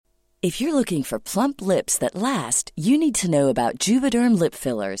If you're looking for plump lips that last, you need to know about Juvederm lip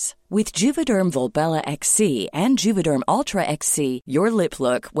fillers. With Juvederm Volbella XC and Juvederm Ultra XC, your lip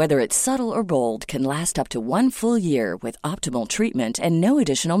look, whether it's subtle or bold, can last up to 1 full year with optimal treatment and no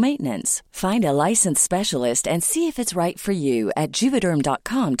additional maintenance. Find a licensed specialist and see if it's right for you at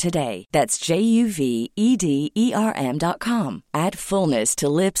Juvederm.com today. That's JUVEDERM.com. Add fullness to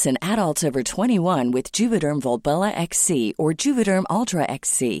lips in adults over 21 with Juvederm Volbella XC or Juvederm Ultra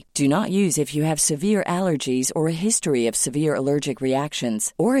XC. Do not use if you have severe allergies or a history of severe allergic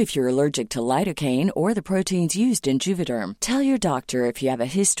reactions, or if you're allergic to lidocaine or the proteins used in Juvederm. Tell your doctor if you have a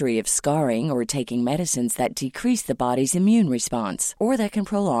history of scarring or taking medicines that decrease the body's immune response or that can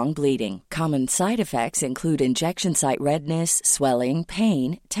prolong bleeding. Common side effects include injection site redness, swelling,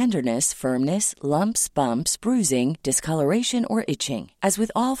 pain, tenderness, firmness, lumps, bumps, bruising, discoloration, or itching. As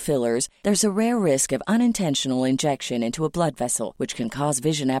with all fillers, there's a rare risk of unintentional injection into a blood vessel, which can cause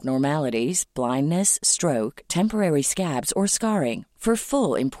vision abnormalities, blindness, stroke, temporary scabs, or scarring. For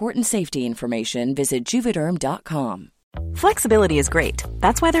full, important safety information, visit Juvederm.com. Flexibility is great.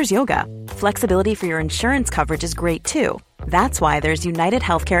 That's why there's yoga. Flexibility for your insurance coverage is great too. That's why there's United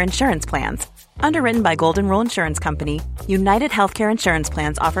Healthcare Insurance Plans. Underwritten by Golden Rule Insurance Company, United Healthcare Insurance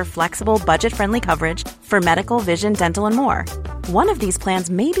Plans offer flexible, budget-friendly coverage for medical, vision, dental, and more. One of these plans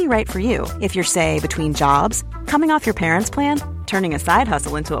may be right for you if you're, say, between jobs, coming off your parents' plan, turning a side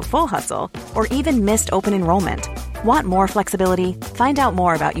hustle into a full hustle, or even missed open enrollment. Want more flexibility? Find out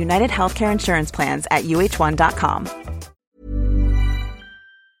more about United Healthcare Insurance Plans at UH1.com.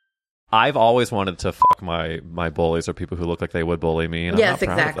 I've always wanted to fuck my bullies or people who look like they would bully me. And yes, I'm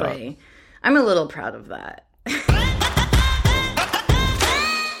not proud of exactly. that. I'm a little proud of that.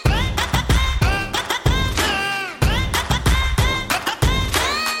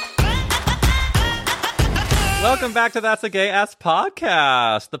 Welcome back to That's a Gay Ass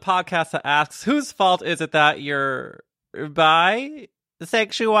Podcast, the podcast that asks, whose fault is it that you're bisexual?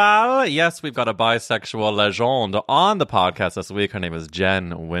 Yes, we've got a bisexual legend on the podcast this week. Her name is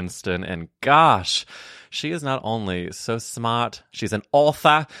Jen Winston, and gosh, she is not only so smart, she's an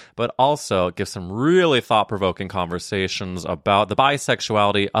author, but also gives some really thought-provoking conversations about the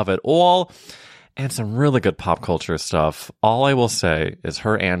bisexuality of it all, and some really good pop culture stuff. All I will say is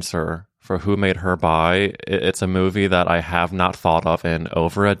her answer for Who Made Her Bi. It's a movie that I have not thought of in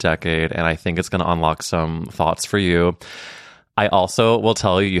over a decade, and I think it's going to unlock some thoughts for you. I also will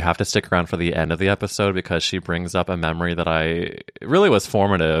tell you, you have to stick around for the end of the episode because she brings up a memory that really was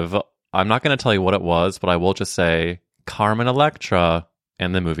formative. I'm not going to tell you what it was, but I will just say Carmen Electra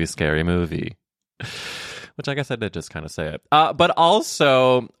in the movie Scary Movie. Which I guess I did just kind of say it. But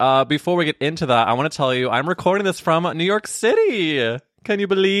also, before we get into that, I want to tell you I'm recording this from New York City. Can you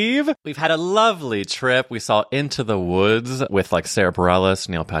believe? We've had a lovely trip. We saw Into the Woods with like Sarah Bareilles,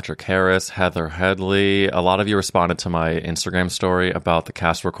 Neil Patrick Harris, Heather Headley. A lot of you responded to my Instagram story about the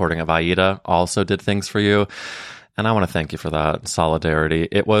cast recording of Aida. Also did things for you. And I want to thank you for that solidarity.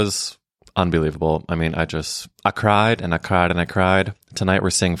 It was unbelievable. I mean, I cried and I cried and I cried. Tonight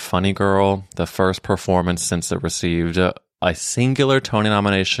we're seeing Funny Girl, the first performance since it received a singular Tony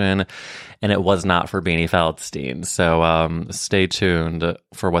nomination, and it was not for Beanie Feldstein. So stay tuned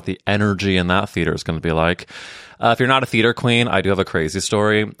for what the energy in that theater is going to be like. If you're not a theater queen, I do have a crazy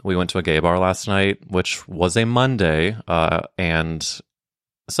story. We went to a gay bar last night, which was a Monday, and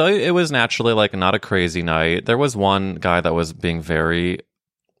so it was naturally like not a crazy night. There was one guy that was being very,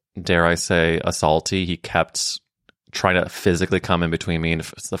 dare I say, assaulty. He kept trying to physically come in between me and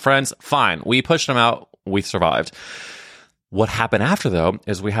the friends. Fine. We pushed him out. We survived. What happened after, though,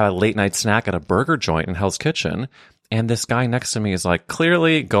 is we had a late night snack at a burger joint in Hell's Kitchen. And this guy next to me is like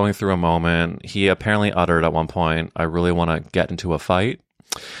clearly going through a moment. He apparently uttered at one point, "I really want to get into a fight."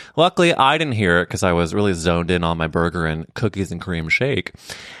 Luckily, I didn't hear it because I was really zoned in on my burger and cookies and cream shake.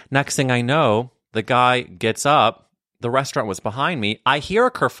 Next thing I know, the guy gets up. The restaurant was behind me. I hear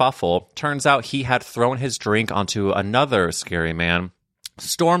a kerfuffle. Turns out he had thrown his drink onto another scary man,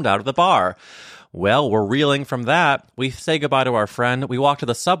 stormed out of the bar. Well, we're reeling from that. We say goodbye to our friend. We walk to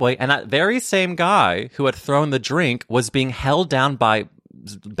the subway, and that very same guy who had thrown the drink was being held down by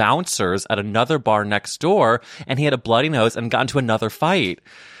bouncers at another bar next door, and he had a bloody nose and got into another fight.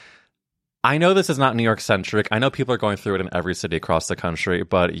 I know this is not New York-centric. I know people are going through it in every city across the country,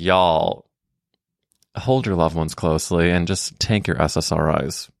 but y'all, hold your loved ones closely and just take your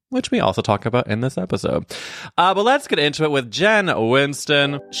SSRIs. which we also talk about in this episode. But let's get into it with Jen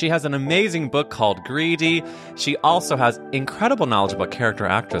Winston. She has an amazing book called Greedy. She also has incredible knowledge about character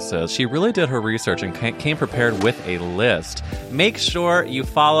actresses. She really did her research and came prepared with a list. Make sure you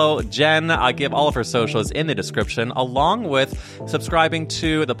follow Jen. I give all of her socials in the description, along with subscribing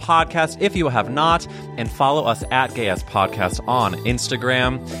to the podcast if you have not, and follow us at Gay-Ass Podcast on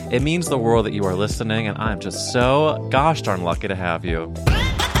Instagram. It means the world that you are listening, and I'm just so gosh darn lucky to have you.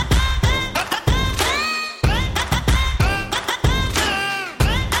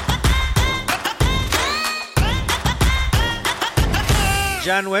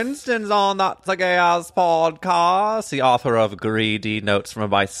 Jen Winston's on That's a Gay-Ass Podcast, the author of Greedy, Notes from a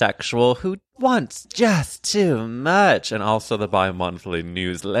Bisexual Who Wants Just Too Much, and also the bi-monthly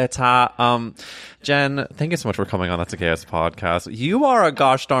newsletter. Jen, thank you so much for coming on That's a Gay-Ass Podcast. You are a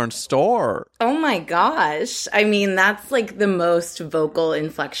gosh darn star. Oh my gosh. I mean, that's like the most vocal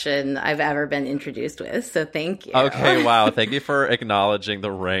inflection I've ever been introduced with, so thank you. Okay, wow. Thank you for acknowledging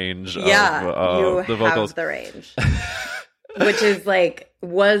the range you of the vocals. have the range. Which is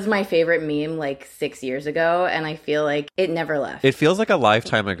was my favorite meme 6 years ago, and I feel like it never left. It feels like a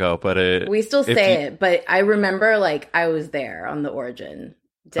lifetime ago, but we still say it, but I remember I was there on the origin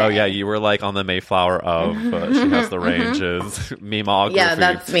day. Oh yeah, you were on the Mayflower of She Has the Ranges memeography. Yeah,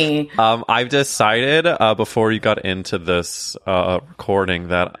 that's me. I've decided before you got into this recording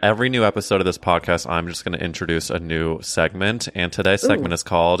that every new episode of this podcast, I'm just going to introduce a new segment, and today's segment is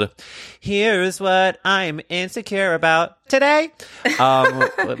called "Here's What I'm Insecure About Today."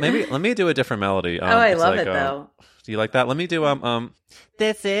 Maybe let me do a different melody. I love it though. Do you like that? Let me do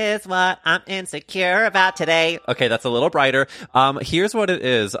This is what I'm insecure about today. Okay, that's a little brighter. Here's what it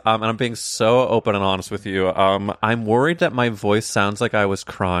is, and I'm being so open and honest with you. I'm worried that my voice sounds like I was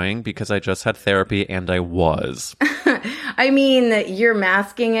crying because I just had therapy, and I was. I mean, you're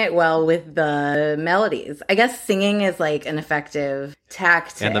masking it well with the melodies. I guess singing is an effective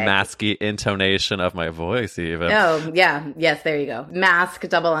tactic. And the masky intonation of my voice, even. Oh, yeah. Yes, there you go. Mask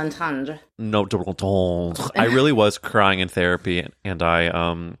double entendre. No, double entendre. I really was crying in therapy, and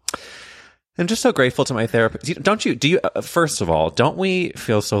I'm just so grateful to my therapist. First of all, don't we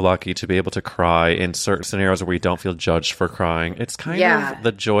feel so lucky to be able to cry in certain scenarios where we don't feel judged for crying? It's kind of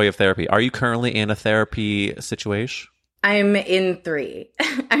the joy of therapy. Are you currently in a therapy situation? I'm in 3.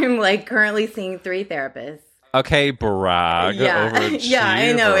 I'm currently seeing 3 therapists. Okay, brag. Yeah. Yeah,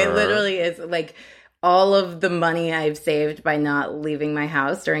 I know. It literally is all of the money I've saved by not leaving my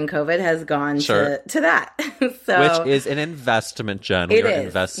house during COVID has gone to that. Which is an investment, Jen. We are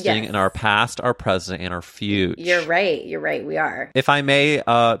investing in our past, our present, and our future. You're right. We are. If I may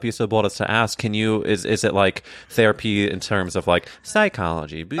be so bold as to ask, is it therapy in terms of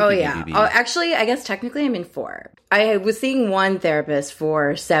psychology? Oh, yeah. Oh, actually, I guess technically I'm in 4. I was seeing one therapist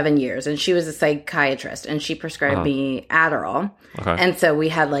for 7 years, and she was a psychiatrist, and she prescribed me Adderall. Okay. And so we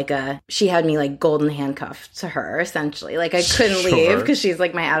had she had me golden handcuffed to her, essentially. I couldn't leave because she's my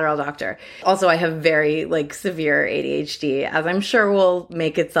Adderall doctor. Also, I have very severe ADHD, as I'm sure will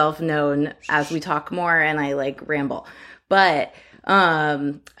make itself known as we talk more and I ramble. But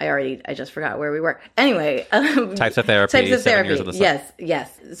I just forgot where we were. Anyway, types of therapy. 7 years of the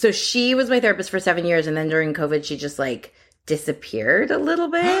Yes. So she was my therapist for 7 years, and then during COVID, she just disappeared a little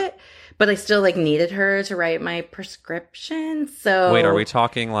bit. But I still needed her to write my prescription. So wait, are we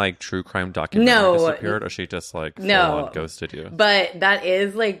talking true crime documentary disappeared, or she just full on ghosted you? But that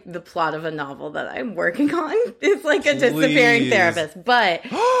is the plot of a novel that I'm working on. It's a disappearing therapist, but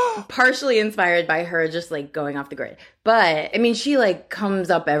partially inspired by her just going off the grid. But I mean, she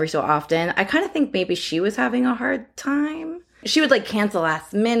comes up every so often. I kind of think maybe she was having a hard time. She would cancel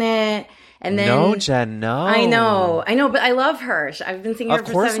last minute. And then, no, Jen, no. I know, but I love her. I've been seeing her for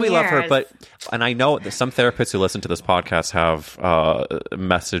 7 years. Of course we love her, and I know that some therapists who listen to this podcast have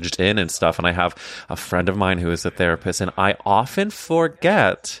messaged in and stuff, and I have a friend of mine who is a therapist, and I often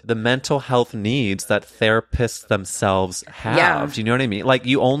forget the mental health needs that therapists themselves have. Yeah. Do you know what I mean?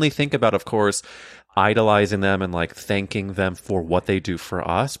 You only think about, of course, idolizing them and thanking them for what they do for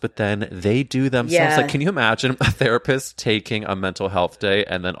us, but then they do themselves. Yeah. Can you imagine a therapist taking a mental health day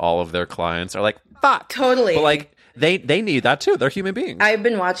and then all of their clients are fuck. Totally. But they need that too. They're human beings. I've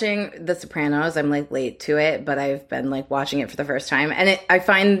been watching The Sopranos. I'm late to it, but I've been watching it for the first time, and I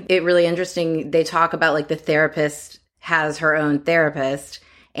find it really interesting. They talk about the therapist has her own therapist.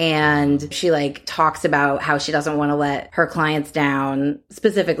 And she talks about how she doesn't want to let her clients down,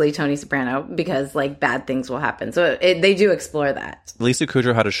 specifically Tony Soprano, because bad things will happen. So they do explore that. Lisa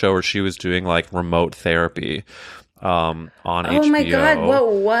Kudrow had a show where she was doing remote therapy. on HBO. Oh my God,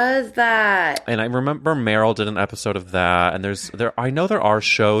 what was that? And I remember Meryl did an episode of that. And I know there are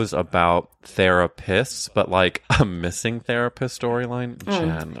shows about therapists, but like a missing therapist storyline.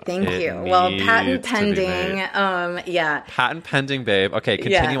 Jen, thank you. Well, patent pending. Yeah. Patent pending, babe. Okay,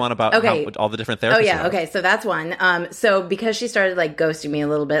 continue on about all the different therapists. Oh yeah, okay. So that's one. So because she started like ghosting me a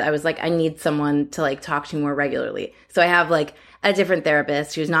little bit, I was like, I need someone to like talk to more regularly. So I have like a different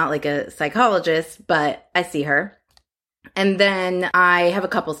therapist who's not like a psychologist, but I see her. And then I have a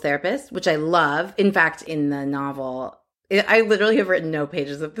couples therapist, which I love. In fact, in the novel, I literally have written no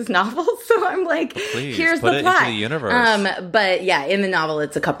pages of this novel. So I'm like, please, here's put the it plot. into the universe. But yeah, in the novel,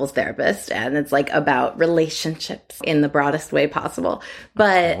 it's a couples therapist and it's like about relationships in the broadest way possible.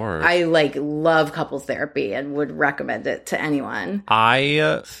 But I like love couples therapy and would recommend it to anyone.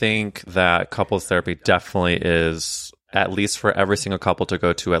 I think that couples therapy definitely is, at least for every single couple, to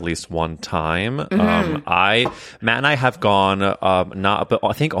go to at least one time. Matt and I have gone, but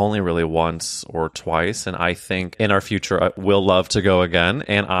I think only really once or twice. And I think in our future, we'll love to go again.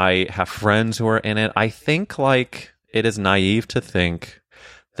 And I have friends who are in it. I think like it is naive to think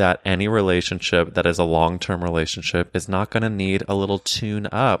that any relationship that is a long-term relationship is not going to need a little tune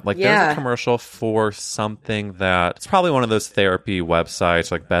up. Like there's a commercial for something that it's probably one of those therapy websites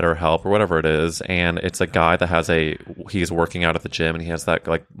like BetterHelp or whatever it is. And it's a guy that he's working out at the gym and he has that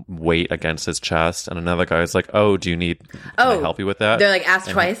like weight against his chest. And another guy is like, oh, do you need, can I help you with that? They're like, ask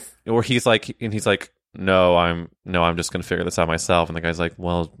twice. Or he's like, no, I'm just going to figure this out myself. And the guy's like,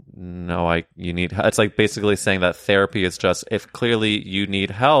 well, no, it's like basically saying that therapy is just, if clearly you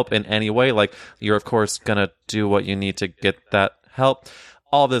need help in any way, like you're of course going to do what you need to get that help.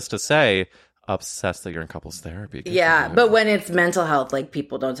 All this to say, obsessed that you're in couples therapy. Yeah, but when it's mental health, like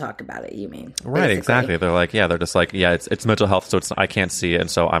people don't talk about it, you mean? Right, basically. Exactly. They're like, they're just like, it's mental health, so I can't see it, and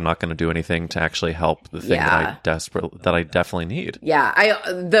so I'm not going to do anything to actually help the thing that I definitely need. Yeah,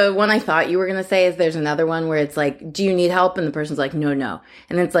 the one I thought you were going to say is there's another one where it's like, do you need help? And the person's like, no.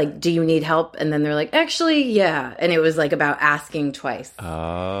 And then it's like, do you need help? And then they're like, actually, yeah. And it was like about asking twice.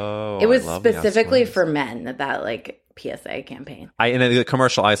 Oh, it was specifically for men that like PSA campaign. And the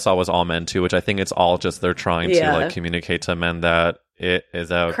commercial I saw was all men too, which I think it's all just they're trying to like communicate to men that it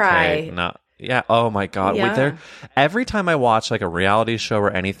is okay. Cry. Oh my God. Yeah. Every time I watch like a reality show or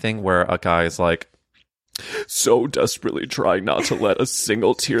anything where a guy's like so desperately trying not to let a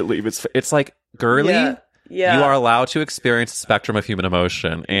single tear leave it's like, girly. Yeah. You are allowed to experience the spectrum of human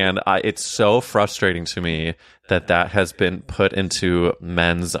emotion. And it's so frustrating to me that has been put into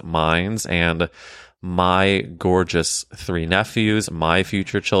men's minds. And my gorgeous 3 nephews, my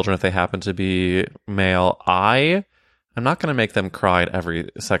future children, if they happen to be male, I'm not going to make them cry at every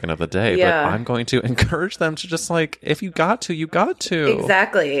second of the day, but I'm going to encourage them to just like, if you got to, you got to.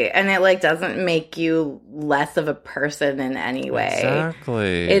 Exactly. And it like doesn't make you less of a person in any way.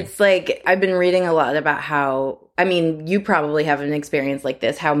 Exactly. It's like, I've been reading a lot about how, I mean, you probably have an experience like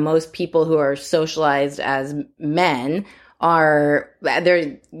this, how most people who are socialized as men are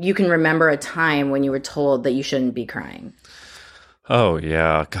there. You can remember a time when you were told that you shouldn't be crying. Oh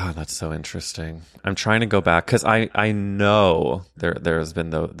yeah, God, that's so interesting. I'm trying to go back because I know there's been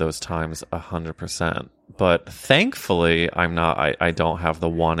those times 100%, but thankfully I'm not. I don't have the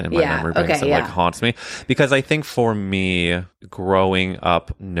one in my memory bank that like haunts me, because I think for me, growing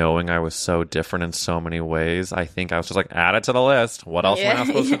up knowing I was so different in so many ways, I think I was just like, add it to the list. What else am I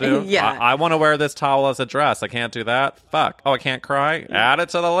supposed to do? I want to wear this towel as a dress. I can't do that. Fuck. Oh, I can't cry. Add it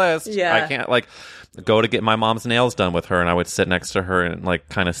to the list. I can't like go to get my mom's nails done with her, and I would sit next to her and like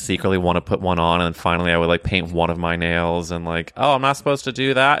kind of secretly want to put one on, and then finally I would like paint one of my nails and like, oh, I'm not supposed to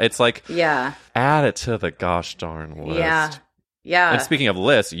do that. It's like, add it to the gosh darn list. Yeah. And speaking of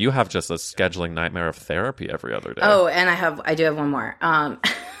lists, you have just a scheduling nightmare of therapy every other day. Oh, and I do have one more.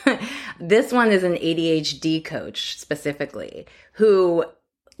 This one is an ADHD coach specifically who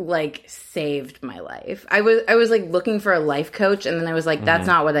like saved my life. I was like looking for a life coach, and then I was like, that's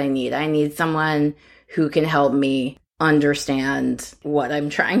not what I need. I need someone who can help me understand what I'm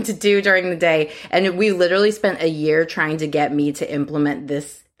trying to do during the day. And we literally spent a year trying to get me to implement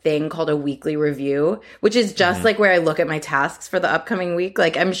this thing called a weekly review, which is just like where I look at my tasks for the upcoming week.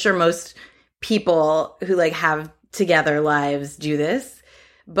 Like I'm sure most people who like have together lives do this,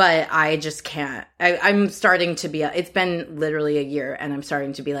 but I just can't. I'm starting to be, it's been literally a year, and I'm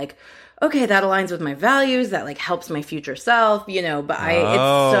starting to be like, okay, that aligns with my values, that like helps my future self, you know, but it's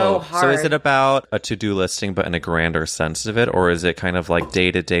so hard. So is it about a to-do listing, but in a grander sense of it? Or is it kind of like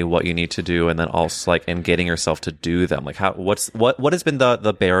day-to-day what you need to do, and then also like in getting yourself to do them? Like what has been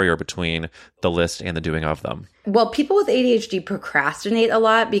the barrier between the list and the doing of them? Well, people with ADHD procrastinate a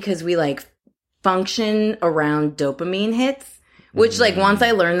lot because we like function around dopamine hits, which like once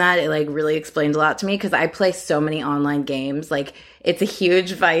I learned that, it like really explained a lot to me because I play so many online games. Like it's a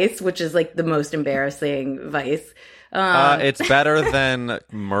huge vice, which is like the most embarrassing vice. It's better than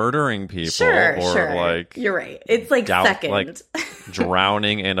murdering people sure. like you're right. It's like second. Like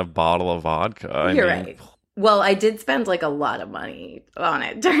drowning in a bottle of vodka. You're right. Well, I did spend like a lot of money on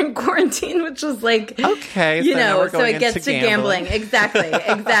it during quarantine, which was like, okay, you know, so it gets to gambling. Exactly.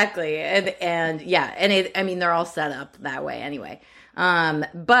 And yeah, and I mean, they're all set up that way anyway. But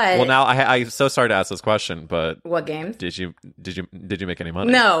well, now I'm so sorry to ask this question, but what games did you make any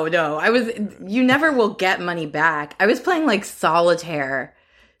money? No, you never will get money back. I was playing like solitaire.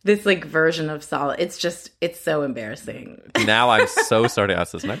 This like version of it's so embarrassing. Now I'm so sorry to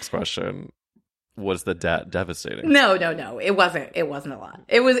ask this next question. Was the debt devastating? No. It wasn't a lot.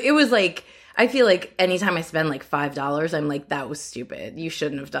 It was like, I feel like anytime I spend like $5, I'm like, that was stupid. You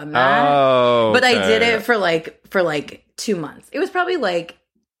shouldn't have done that. Oh, but I did it for like 2 months. It was probably like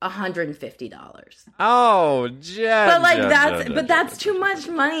 $150. Oh, Jen. But like that's too much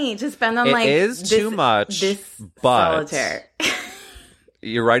money to spend on like it is too much. This but solitaire.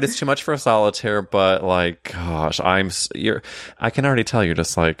 You're right, it's too much for a solitaire, but like, gosh, I can already tell you're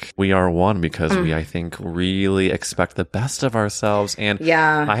just like, we are one because we, I think, really expect the best of ourselves. And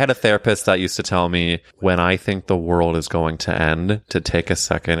yeah. I had a therapist that used to tell me, when I think the world is going to end, to take a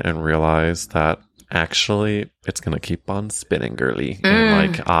second and realize that actually it's going to keep on spinning, girly.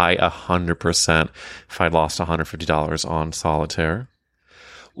 And like, I 100%, if I'd lost $150 on solitaire,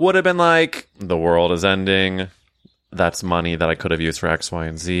 would have been like, the world is ending. That's money that I could have used for X, Y,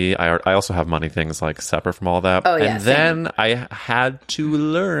 and Z. I also have money things like separate from all that. Oh, yeah, and then I had to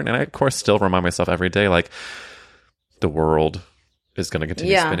learn, and I, of course, still remind myself every day, like, the world is going to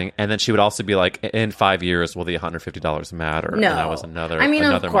continue spinning. And then she would also be like, in 5 years, will the $150 matter? No. And that was another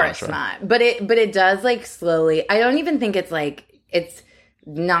of course mantra. not. But it does, like, slowly. I don't even think it's, like, it's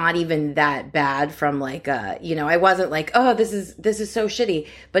not even that bad from like I wasn't like, oh, this is so shitty,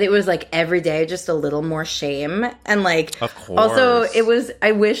 but it was like every day just a little more shame. And like, of course, also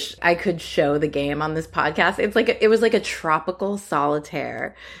I wish I could show the game on this podcast. It was like a tropical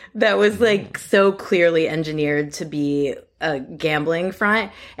solitaire that was like so clearly engineered to be a gambling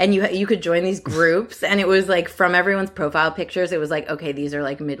front, and you could join these groups, and it was like from everyone's profile pictures, it was like, okay, these are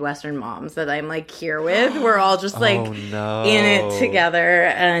like Midwestern moms that I'm like here with. We're all just like in it together,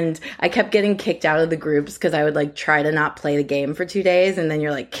 and I kept getting kicked out of the groups because I would like try to not play the game for 2 days, and then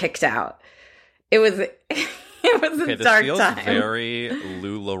you're like kicked out. It was a dark time. Very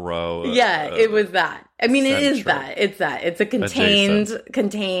LuLaRoe. Yeah, it was that. I mean, centric. It is that. It's that. It's a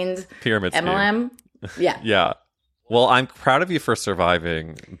contained pyramid MLM. Scheme. Yeah. Yeah. Well, I'm proud of you for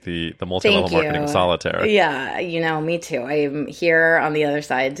surviving the multi-level marketing solitaire. Yeah, me too. I'm here on the other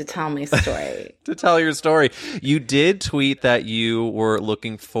side to tell my story. To tell your story. You did tweet that you were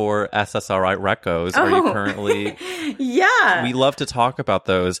looking for SSRI recos. Are you currently? Yeah. We love to talk about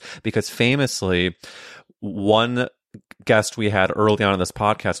those because famously, one guest we had early on in this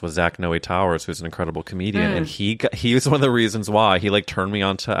podcast was Zach Noe Towers, who's an incredible comedian, and he was one of the reasons why he like turned me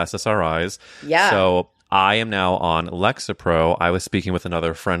on to SSRIs. Yeah. So I am now on Lexapro. I was speaking with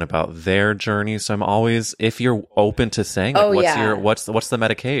another friend about their journey, so I'm always, if you're open to saying, like, what's the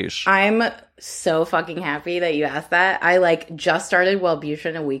medication? I'm so fucking happy that you asked that. I like just started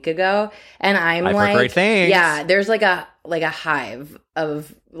Wellbutrin a week ago, and I've heard great things. Yeah, there's like a hive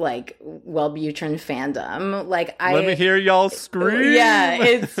of like Wellbutrin fandom. Like let me hear y'all scream. Yeah,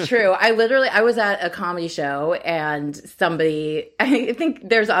 it's true. I was at a comedy show, and I think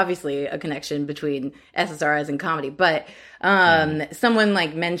there's obviously a connection between SSRIs and comedy, but someone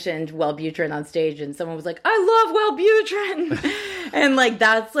like mentioned Wellbutrin on stage, and someone was like, I love Wellbutrin. And like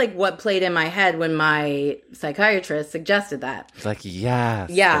that's like what played in my head when my psychiatrist suggested that. It's like, yes,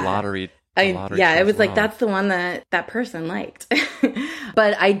 yeah, the lottery. It was like, that's the one that person liked.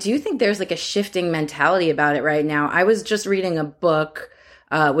 But I do think there's like a shifting mentality about it right now. I was just reading a book,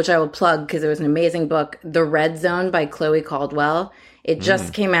 which I will plug because it was an amazing book, The Red Zone by Chloe Caldwell. It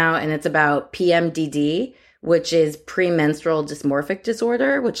just came out, and it's about PMDD, which is premenstrual dysmorphic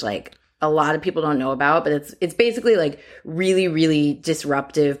disorder, which like a lot of people don't know about, but it's basically like really, really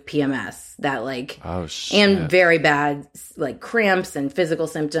disruptive PMS that like, and very bad like cramps and physical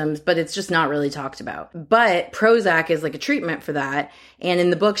symptoms, but it's just not really talked about. But Prozac is like a treatment for that. And in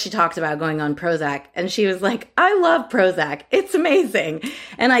the book, she talks about going on Prozac, and she was like, I love Prozac. It's amazing.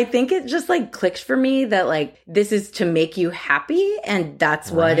 And I think it just like clicked for me that like, this is to make you happy, and that's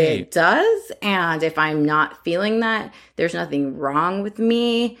what it does. And if I'm not feeling that, there's nothing wrong with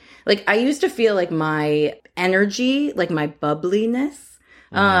me. Like I used to feel like my energy, like my bubbliness,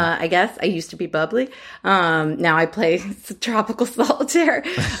 I guess. I used to be bubbly. Now I play tropical solitaire.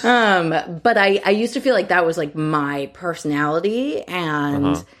 But I used to feel like that was like my personality.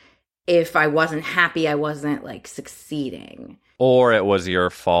 And if I wasn't happy, I wasn't like succeeding. Or it was your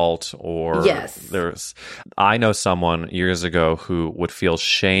fault, or yes. I know someone years ago who would feel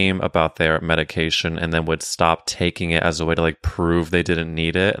shame about their medication and then would stop taking it as a way to like prove they didn't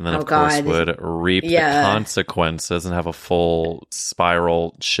need it, and then of course would reap the consequences and have a full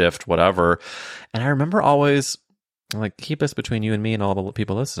spiral shift, whatever. And I remember always, like, keep this between you and me and all the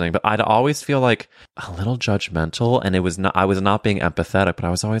people listening, but I'd always feel like a little judgmental, and I was not being empathetic, but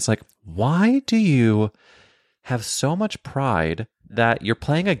I was always like, why do you have so much pride that you're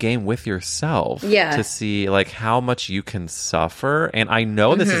playing a game with yourself to see like how much you can suffer? And I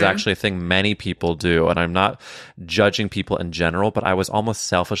know this is actually a thing many people do, and I'm not judging people in general, but I was almost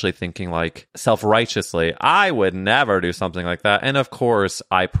selfishly thinking, like, self-righteously, I would never do something like that. And of course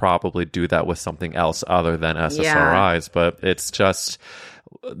I probably do that with something else other than SSRIs, but it's just,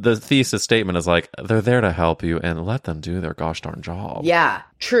 the thesis statement is like, they're there to help you and let them do their gosh darn job. Yeah,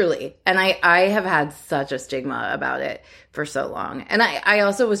 truly. And I have had such a stigma about it for so long. And I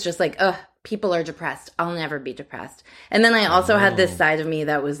also was just like, ugh, people are depressed. I'll never be depressed. And then I also had this side of me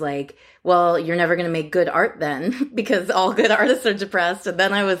that was like, well, you're never going to make good art then, because all good artists are depressed. And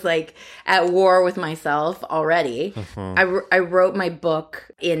then I was like at war with myself already. I wrote my book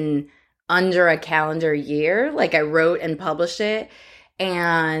in under a calendar year. Like, I wrote and published it.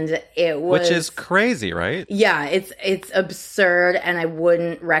 And it was, which is crazy, right? Yeah, it's absurd, and I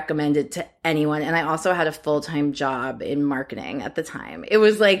wouldn't recommend it to anyone. And I also had a full-time job in marketing at the time. It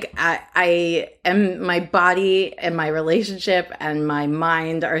was like I am, my body and my relationship and my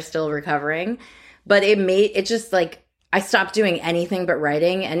mind are still recovering, but it just like, I stopped doing anything but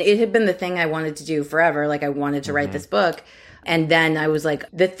writing, and it had been the thing I wanted to do forever. Like, I wanted to write this book, and then I was like,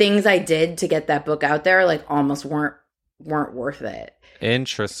 the things I did to get that book out there like almost weren't worth it.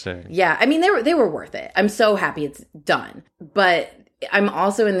 Interesting. Yeah, I mean, they were worth it. I'm so happy it's done. But I'm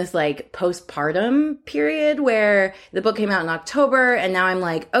also in this like postpartum period where the book came out in October, and now I'm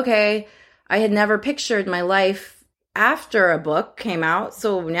like, okay, I had never pictured my life after a book came out,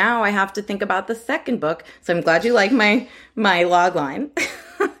 so now I have to think about the second book. So I'm glad you like my log line.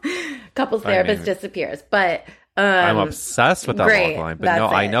 Couples therapist disappears, but I'm obsessed with that log line. But no,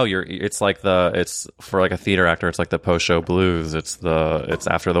 I know it's like it's for like a theater actor, it's like the post-show blues. It's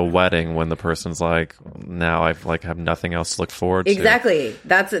after the wedding when the person's like, now I've like have nothing else to look forward to. Exactly.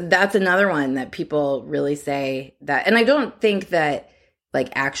 That's another one that people really say that. And I don't think that like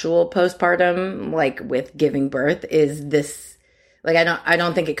actual postpartum, like with giving birth, is this, like, I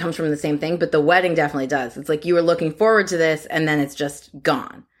don't think it comes from the same thing, but the wedding definitely does. It's like you were looking forward to this and then it's just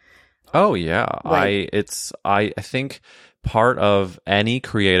gone. Oh yeah. Like, I think part of any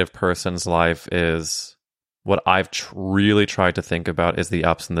creative person's life is what I've really tried to think about is the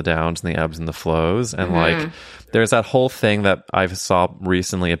ups and the downs and the ebbs and the flows. And like, there's that whole thing that I saw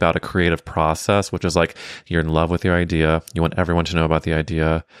recently about a creative process, which is like, you're in love with your idea. You want everyone to know about the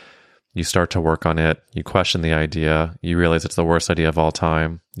idea. You start to work on it. You question the idea. You realize it's the worst idea of all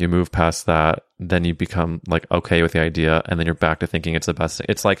time. You move past that. Then you become like okay with the idea, and then you're back to thinking it's the best thing.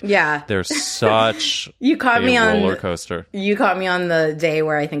 It's like, yeah, there's such you caught me on roller coaster. You caught me on the day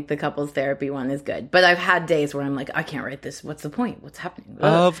where I think the couples therapy one is good, but I've had days where I'm like, I can't write this. What's the point? What's happening?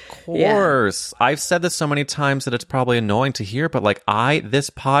 Ugh. Of course, yeah. I've said this so many times that it's probably annoying to hear, but like I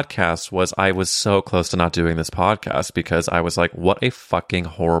was so close to not doing this podcast because I was like, what a fucking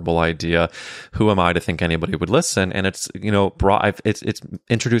horrible idea. Who am I to think anybody would listen? And it's, you know, it's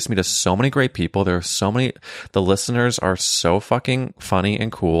introduced me to so many great people. There are so many, the listeners are so fucking funny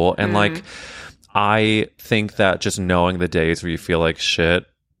and cool. And like, I think that just knowing the days where you feel like shit,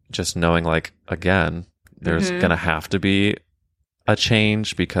 just knowing like, again, there's going to have to be a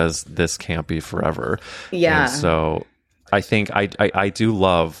change because this can't be forever. Yeah. And so I think I do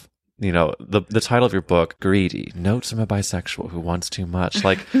love, you know, the title of your book, Greedy, Notes from a Bisexual Who Wants Too Much.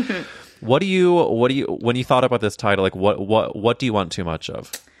 Like, what do you, when you thought about this title, like what do you want too much of?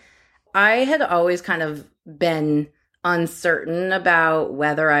 I had always kind of been uncertain about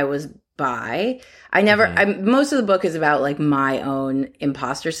whether I was bi. Most of the book is about like my own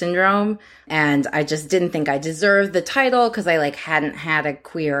imposter syndrome. And I just didn't think I deserved the title because I like hadn't had a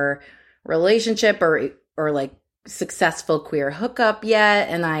queer relationship or like successful queer hookup yet.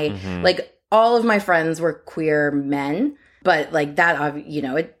 And I like all of my friends were queer men, but like that, you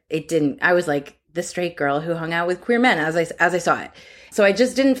know, it didn't, I was like, the straight girl who hung out with queer men as I saw it. So I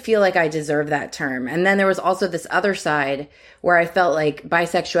just didn't feel like I deserved that term. And then there was also this other side where I felt like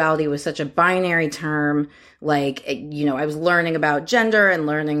bisexuality was such a binary term. Like, you know, I was learning about gender and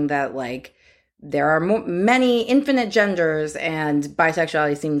learning that like there are many infinite genders, and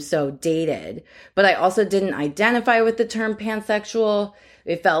bisexuality seems so dated. But I also didn't identify with the term pansexual.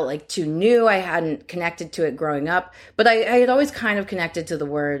 It felt like too new. I hadn't connected to it growing up, but I had always kind of connected to the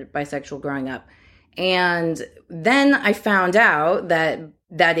word bisexual growing up. And then I found out that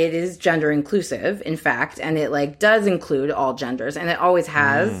it is gender inclusive, in fact, and it like does include all genders, and it always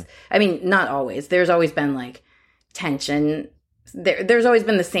has. I mean, not always. There's always been like tension. There's always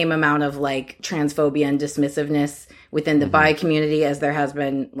been the same amount of like transphobia and dismissiveness within the bi community as there has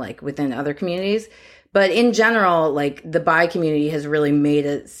been like within other communities. But in general, like the bi community has really made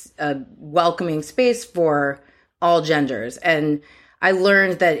a welcoming space for all genders. And I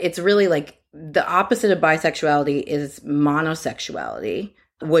learned that it's really like the opposite of bisexuality is monosexuality,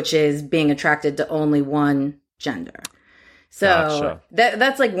 which is being attracted to only one gender. So Gotcha.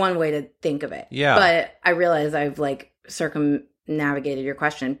 that's like one way to think of it. Yeah. But I realize I've like circumnavigated your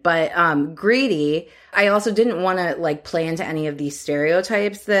question. But greedy, I also didn't want to like play into any of these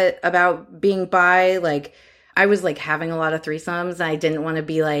stereotypes that about being bi. Like I was like having a lot of threesomes, and I didn't want to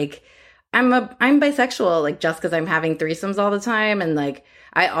be like, I'm bisexual, like just because I'm having threesomes all the time. And like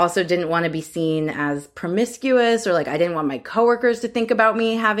I also didn't want to be seen as promiscuous, or like I didn't want my coworkers to think about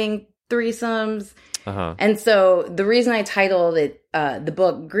me having threesomes. And so the reason I titled it the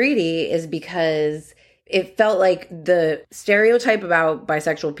book Greedy is because it felt like the stereotype about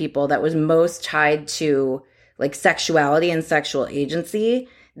bisexual people that was most tied to like sexuality and sexual agency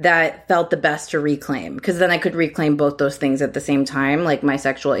that felt the best to reclaim, because then I could reclaim both those things at the same time, like my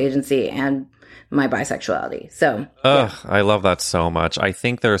sexual agency and my bisexuality. So I love that so much. I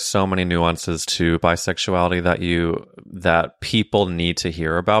think there are so many nuances to bisexuality that people need to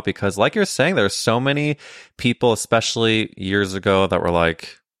hear about, because like you're saying, there's so many people, especially years ago, that were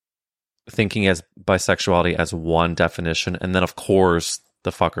like thinking as bisexuality as one definition. And then of course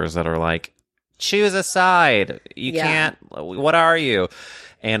the fuckers that are like, choose a side. You can't, what are you?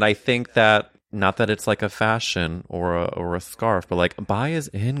 And I think that, not that it's like a fashion or a scarf, but like bi is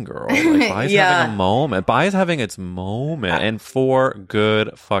in, girl. Like bi is having a moment. Bi is having its moment, and for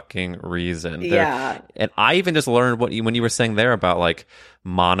good fucking reason. And I even just learned when you were saying there about like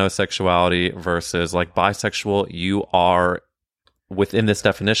monosexuality versus like bisexual, you are within this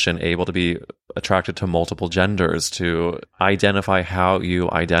definition able to be attracted to multiple genders, to identify how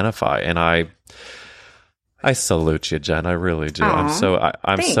you identify. And I salute you, Jen. I really do. Aww,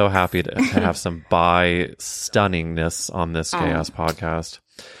 I'm so happy to have some bi stunningness on this gay ass podcast.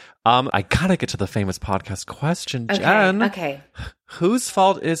 I gotta get to the famous podcast question, Jen. Okay. Whose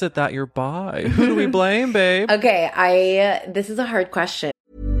fault is it that you're bi? Who do we blame, babe? Okay, this is a hard question.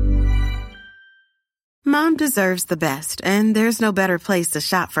 Mom deserves the best, and there's no better place to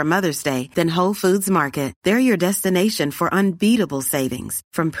shop for Mother's Day than Whole Foods Market. They're your destination for unbeatable savings,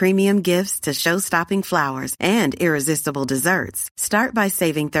 from premium gifts to show-stopping flowers and irresistible desserts. Start by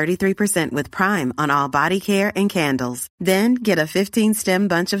saving 33% with Prime on all body care and candles. Then get a 15-stem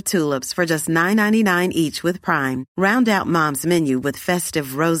bunch of tulips for just $9.99 each with Prime. Round out Mom's menu with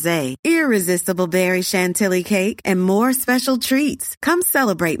festive rosé, irresistible berry chantilly cake, and more special treats. Come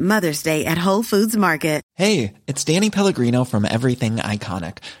celebrate Mother's Day at Whole Foods Market. Hey, it's Danny Pellegrino from Everything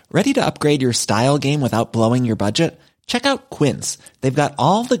Iconic. Ready to upgrade your style game without blowing your budget? Check out Quince. They've got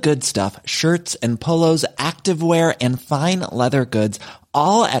all the good stuff, shirts and polos, activewear, and fine leather goods,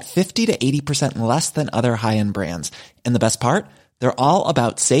 all at 50 to 80% less than other high-end brands. And the best part? They're all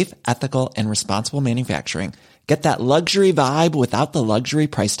about safe, ethical, and responsible manufacturing. Get that luxury vibe without the luxury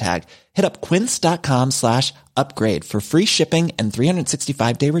price tag. Hit up quince.com/upgrade for free shipping and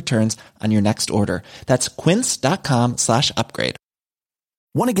 365-day returns on your next order. That's quince.com/upgrade.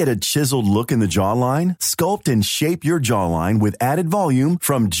 Want to get a chiseled look in the jawline? Sculpt and shape your jawline with added volume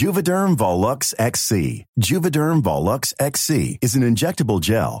from Juvederm Volux XC. Juvederm Volux XC is an injectable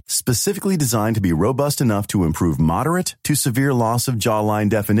gel specifically designed to be robust enough to improve moderate to severe loss of jawline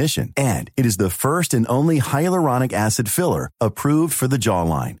definition. And it is the first and only hyaluronic acid filler approved for the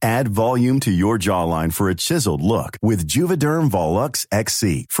jawline. Add volume to your jawline for a chiseled look with Juvederm Volux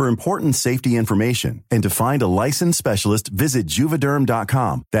XC. For important safety information and to find a licensed specialist, visit Juvederm.com.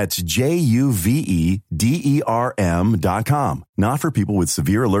 That's Juvederm.com. Not for people with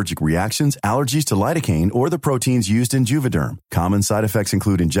severe allergic reactions, allergies to lidocaine, or the proteins used in Juvederm. Common side effects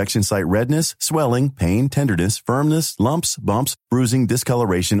include injection site redness, swelling, pain, tenderness, firmness, lumps, bumps, bruising,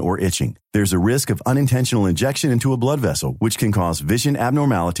 discoloration, or itching. There's a risk of unintentional injection into a blood vessel, which can cause vision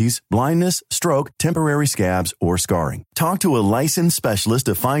abnormalities, blindness, stroke, temporary scabs, or scarring. Talk to a licensed specialist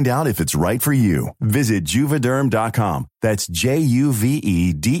to find out if it's right for you. Visit Juvederm.com. That's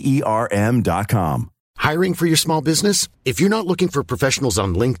JUVEDERM.com. Hiring for your small business? If you're not looking for professionals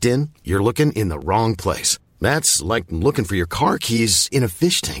on LinkedIn, you're looking in the wrong place. That's like looking for your car keys in a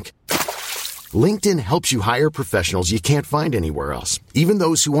fish tank. LinkedIn helps you hire professionals you can't find anywhere else, even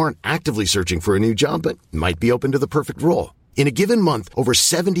those who aren't actively searching for a new job but might be open to the perfect role. In a given month, over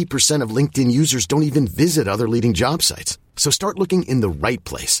 70% of LinkedIn users don't even visit other leading job sites. So start looking in the right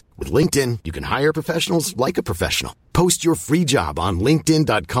place. With LinkedIn, you can hire professionals like a professional. Post your free job on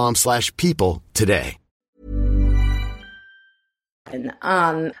linkedin.com/people today.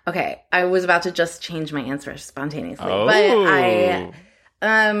 Okay, I was about to just change my answer spontaneously, Oh.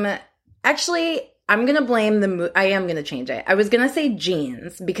 but actually, I'm gonna blame I am gonna change it. I was gonna say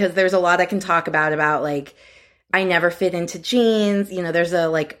jeans because there's a lot I can talk about like I never fit into jeans. You know, there's a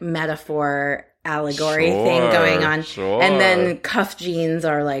like metaphor allegory thing going on, and then cuff jeans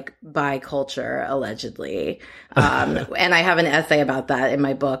are like bi culture allegedly, and I have an essay about that in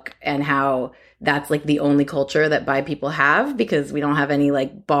my book and how that's like the only culture that bi people have because we don't have any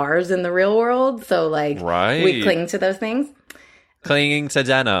like bars in the real world. So like we cling to those things. Clinging to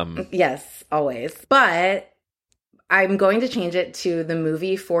denim. Yes, always. But I'm going to change it to the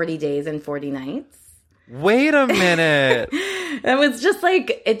movie 40 Days and 40 Nights. Wait a minute. It was just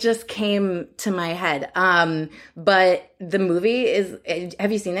like, it just came to my head. But the movie is,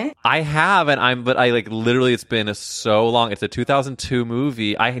 have you seen it? I have, but I like literally, it's been so long. It's a 2002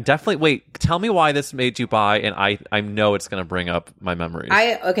 movie. I definitely, wait, tell me why this made you buy, and I know it's going to bring up my memories.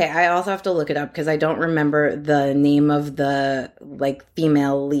 I also have to look it up because I don't remember the name of the like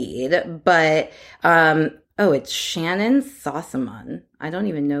female lead, but, it's Shannon Sossamon. I don't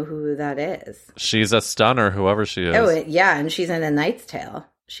even know who that is. She's a stunner, whoever she is. And she's in A Knight's Tale.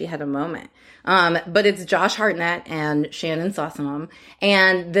 She had a moment. But it's Josh Hartnett and Shannon Sossamon.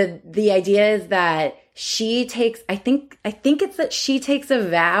 And the idea is that she takes, I think it's that she takes a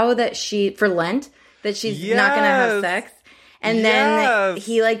vow that for Lent, that she's not going to have sex. And then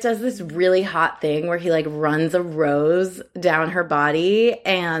he like does this really hot thing where he like runs a rose down her body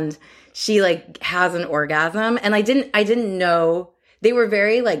and she like has an orgasm. And I didn't know. They were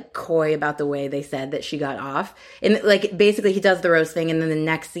very like coy about the way they said that she got off. And like basically he does the rose thing and then the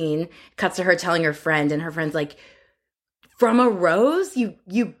next scene cuts to her telling her friend and her friend's like, from a rose?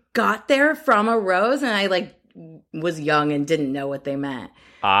 You got there from a rose? And I like was young and didn't know what they meant.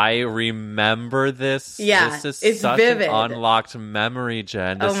 I remember this. Yeah, this is it's such vivid. an unlocked memory,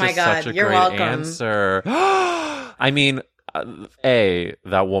 Jen. This oh my is God, such a you're great welcome. answer. I mean,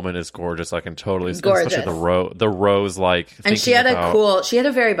 that woman is gorgeous. I can totally, gorgeous. Especially the rose, like, and she had she had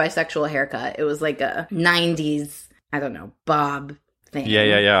a very bisexual haircut. It was like a 90s, I don't know, bob thing.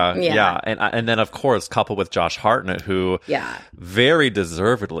 Yeah. And then of course coupled with Josh Hartnett, who very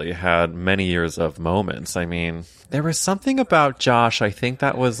deservedly had many years of moments. I mean, there was something about Josh, I think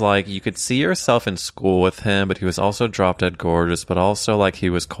that was like you could see yourself in school with him, but he was also drop dead gorgeous, but also like he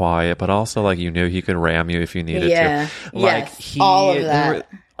was quiet, but also like you knew he could ram you if you needed to. Like all of that.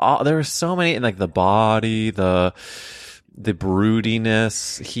 There were so many, and like the body, the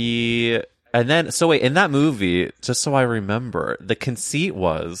broodiness. And then, so wait, in that movie, just so I remember, the conceit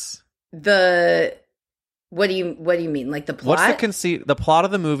was what do you mean? Like the plot? What's the conceit? The plot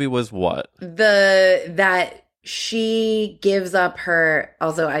of the movie was what? That she gives up her.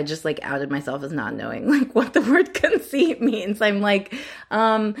 Also, I just like outed myself as not knowing like what the word conceit means. I'm like,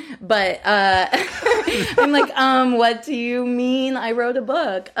 I'm like, what do you mean? I wrote a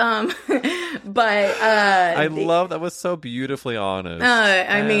book. I love that was so beautifully honest.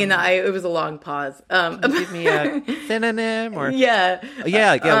 It was a long pause. Give me a synonym or yeah.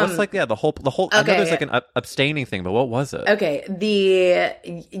 What's like the whole. I know there's like an abstaining thing, but what was it? Okay,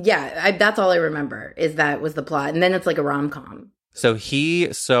 that's all I remember is that was the plot, and then it's like a rom-com.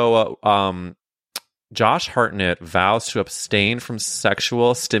 Josh Hartnett vows to abstain from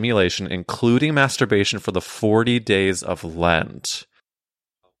sexual stimulation, including masturbation, for the 40 days of Lent.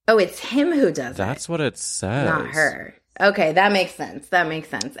 Oh, it's him who does it. That's what it says. Not her. Okay, that makes sense.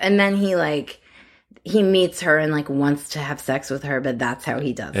 And then he meets her and like wants to have sex with her, but that's how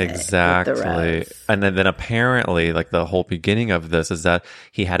he does exactly. it. Exactly. And then apparently, like the whole beginning of this is that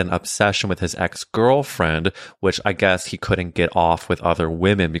he had an obsession with his ex-girlfriend, which I guess he couldn't get off with other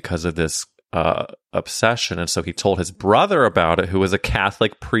women because of this obsession. And so he told his brother about it, who was a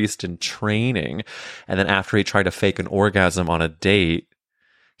Catholic priest in training. And then after he tried to fake an orgasm on a date,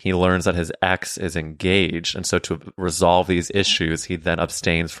 he learns that his ex is engaged. And so to resolve these issues, he then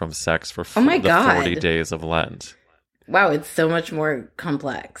abstains from sex for the 40 days of Lent. Wow, it's so much more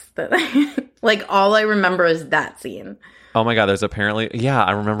complex. Like, all I remember is that scene. Oh my God, there's apparently,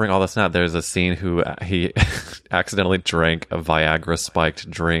 I'm remembering all this now. There's a scene he accidentally drank a Viagra spiked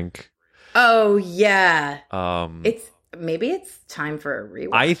drink. Oh, yeah. Maybe it's time for a rewatch.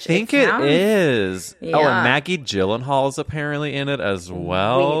 I think it is. Yeah. Oh, and Maggie Gyllenhaal is apparently in it as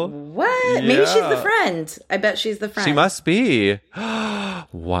well. Wait, what? Yeah. Maybe she's the friend. I bet she's the friend. She must be.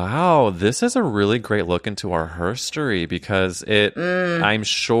 Wow, this is a really great look into our herstory, because I'm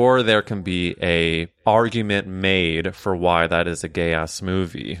sure there can be a argument made for why that is a gay-ass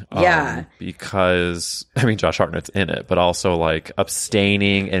movie. Yeah. Because, I mean, Josh Hartnett's in it, but also, like,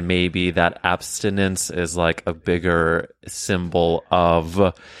 abstaining, and maybe that abstinence is, like, a bigger symbol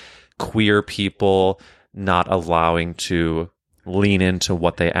of queer people not allowing to lean into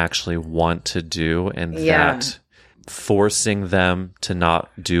what they actually want to do, and that forcing them to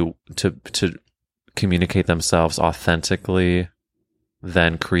not do to communicate themselves authentically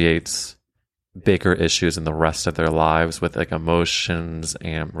then creates bigger issues in the rest of their lives with, like, emotions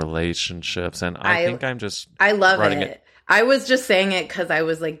and relationships. And I think I love it. I was just saying it because I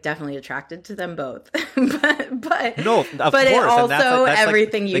was, like, definitely attracted to them both. but no, of but course. It also, that's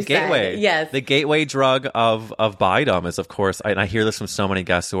everything like you the gateway. said. Yes. The gateway drug of bidom is, of course, and I hear this from so many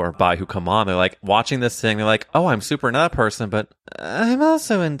guests who are bi who come on. They're like, watching this thing, they're like, oh, I'm super into that person, but I'm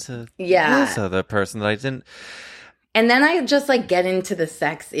also into this other person that I didn't. And then I just, like, get into the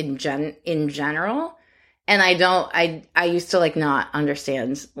sex in general. And I used to, like, not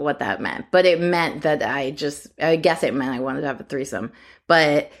understand what that meant. But it meant that I guess it meant I wanted to have a threesome.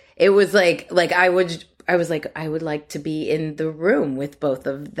 But it was like I was like, I would like to be in the room with both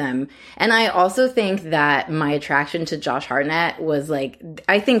of them. And I also think that my attraction to Josh Hartnett was, like,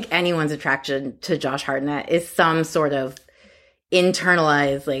 I think anyone's attraction to Josh Hartnett is some sort of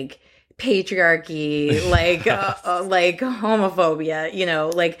internalized, like, patriarchy, like like homophobia, you know.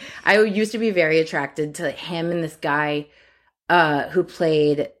 Like, I used to be very attracted to him and this guy who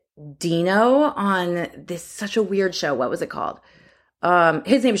played Dino on this such a weird show. What was it called?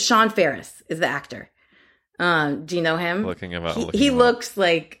 His name is Sean Ferris, is the actor. Do you know him? He looks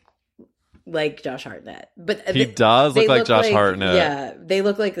like Josh Hartnett, but he does look like Josh Hartnett. Yeah, they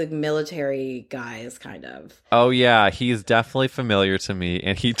look like military guys, kind of. Oh yeah, he's definitely familiar to me,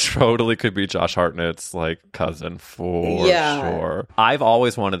 and he totally could be Josh Hartnett's, like, cousin for sure. I've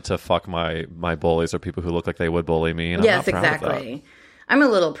always wanted to fuck my bullies, or people who look like they would bully me. And yes, exactly. I'm a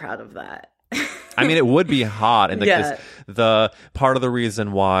little proud of that. I mean, it would be hot, and the part of the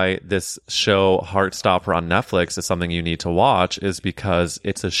reason why this show Heartstopper on Netflix is something you need to watch is because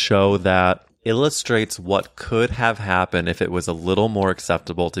it's a show that illustrates what could have happened if it was a little more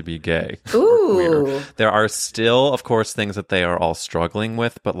acceptable to be gay. Ooh. There are still, of course, things that they are all struggling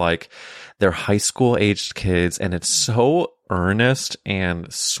with, but, like, they're high school aged kids, and it's so earnest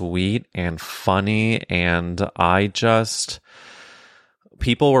and sweet and funny, and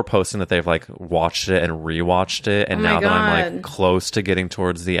people were posting that they've, like, watched it and rewatched it, and now that I'm, like, close to getting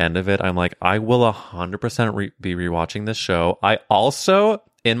towards the end of it, I'm like, I will 100% be rewatching this show. I also,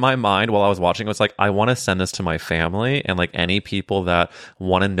 in my mind, while I was watching, it was like, I want to send this to my family and, like, any people that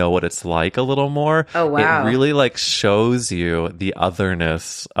want to know what it's like a little more. Oh, wow. It really, like, shows you the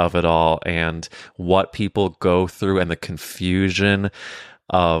otherness of it all and what people go through and the confusion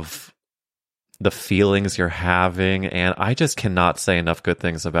of the feelings you're having, and I just cannot say enough good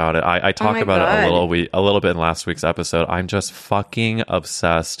things about it. I talked about it a little bit in last week's episode. I'm just fucking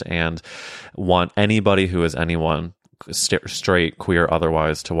obsessed and want anybody who is anyone, straight, queer,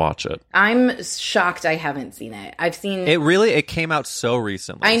 otherwise, to watch it. I'm shocked I haven't seen it. I've seen it. It came out so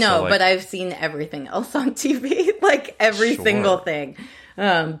recently. I know, but I've seen everything else on TV, like every single thing.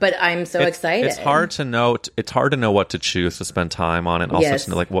 But I'm so excited. It's hard to know. It's hard to know what to choose to spend time on, and also to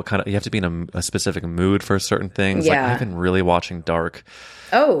know, like, what kind of, you have to be in a specific mood for certain things. Yeah. Like, I've been really watching dark,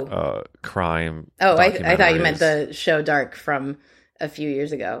 crime. Oh, I thought you meant the show Dark from a few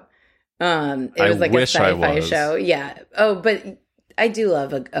years ago. It was like a sci-fi show. Yeah. Oh, but I do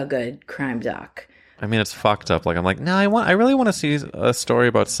love a good crime doc. I mean, it's fucked up. Like, I'm like, no, I really want to see a story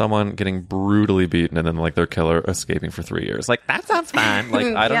about someone getting brutally beaten and then, like, their killer escaping for 3 years. Like, that sounds fun. Like,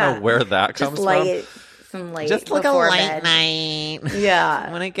 I don't know where that comes from. Some light, just like a light night. Yeah.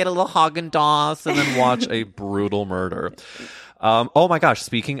 I want to get a little Haagen-Dazs and then watch a brutal murder. Oh my gosh,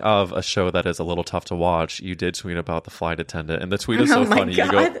 speaking of a show that is a little tough to watch, you did tweet about The Flight Attendant, and the tweet is so funny.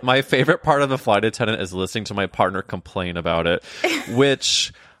 You go, my favorite part of The Flight Attendant is listening to my partner complain about it,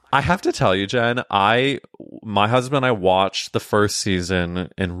 which I have to tell you, Jen, my husband and I watched the first season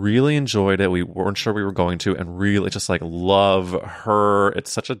and really enjoyed it. We weren't sure we were going to, and really just like love her.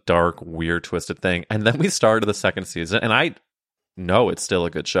 It's such a dark, weird, twisted thing. And then we started the second season, and I know it's still a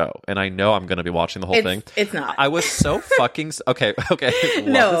good show, and I know I'm going to be watching the whole thing. It's not. I was so fucking okay.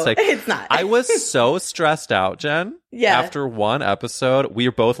 No, it's not. I was so stressed out, Jen. Yeah. After one episode, we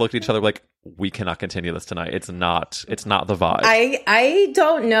both looked at each other like, we cannot continue this tonight. It's not the vibe. I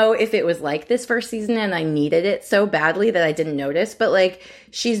don't know if it was like this first season and I needed it so badly that I didn't notice, but like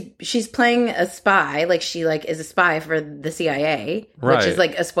she's playing a spy, like she like is a spy for the CIA, which is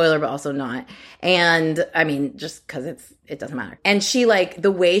like a spoiler but also not. And I mean, just because it doesn't matter. And she like the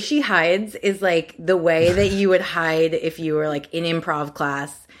way she hides is like the way that you would hide if you were like in improv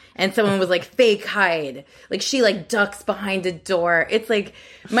class and someone was like, fake hide. Like, she, like, ducks behind a door. It's like,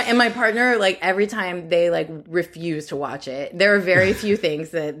 my partner, like, every time they, like, refuse to watch it. There are very few things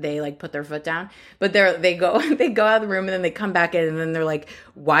that they, like, put their foot down. But they go out of the room and then they come back in and then they're like,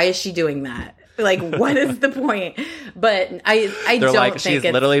 why is she doing that? Like, what is the point? But I don't like, think she's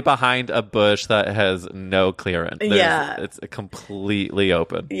literally behind a bush that has no clearance. Yeah. It's completely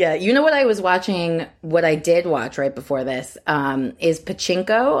open. Yeah. You know what I was watching, what I did watch right before this, is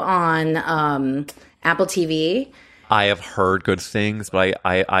Pachinko on Apple TV. I have heard good things, but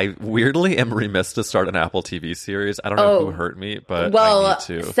I weirdly am remiss to start an Apple TV series. I don't know who hurt me, but I need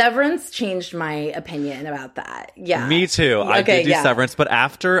to. Severance changed my opinion about that. Yeah. Me too. I did do Severance, but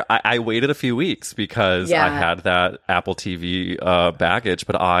after I waited a few weeks because I had that Apple TV baggage,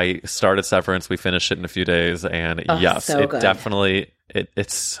 but I started Severance. We finished it in a few days, and yes, so good. Definitely...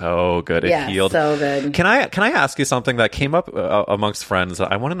 It's so good. It healed. So good. Can I ask you something that came up amongst friends?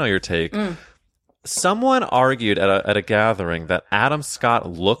 I want to know your take. Someone argued at a gathering that Adam Scott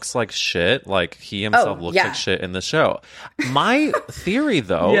looks like shit, like he himself looks like shit in the show. My theory,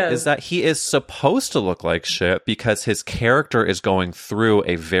 though, is that he is supposed to look like shit because his character is going through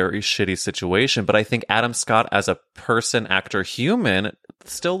a very shitty situation. But I think Adam Scott, as a person, actor, human,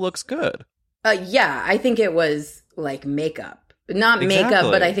 still looks good. Yeah, I think it was like makeup. Not makeup,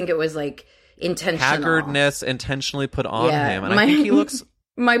 but I think it was like intentional. Haggardness intentionally put on him. And I think he looks...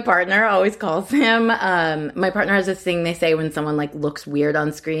 My partner always calls him, my partner has this thing they say when someone like looks weird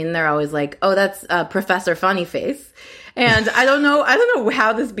on screen, they're always like, oh, that's Professor Funny Face. And I don't know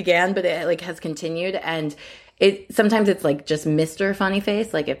how this began, but it like has continued. And sometimes it's like just Mr. Funny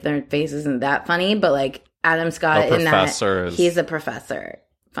Face, like if their face isn't that funny, but like Adam Scott in that, he's a Professor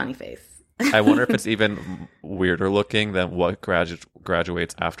Funny Face. I wonder if it's even weirder looking than what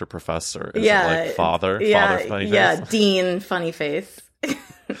graduates after Professor. Is it like Father Funny Face? Yeah, Dean Funny Face.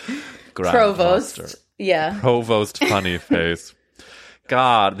 Provost. Yeah. Provost Funny Face.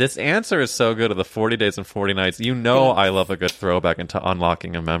 God, this answer is so good of the 40 Days and 40 Nights. You know I love a good throwback into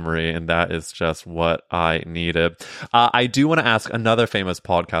unlocking a memory, and that is just what I needed. I do want to ask another famous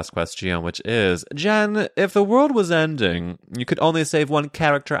podcast question, which is, Jen, if the world was ending, you could only save one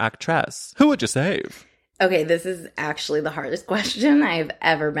character actress. Who would you save? Okay, this is actually the hardest question I've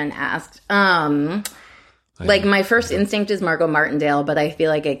ever been asked. Like, my first instinct is Margot Martindale, but I feel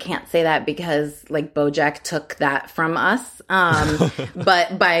like I can't say that because, like, BoJack took that from us.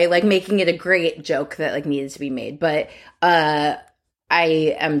 But by, like, making it a great joke that, like, needed to be made. But I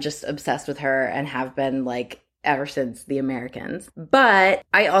am just obsessed with her and have been, like, ever since The Americans. But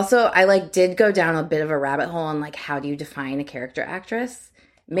I did go down a bit of a rabbit hole on, like, how do you define a character actress?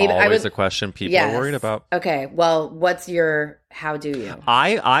 Maybe always a question people are worried about. Okay, well, what's your how do you?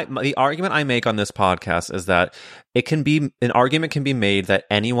 The argument I make on this podcast is that an argument can be made that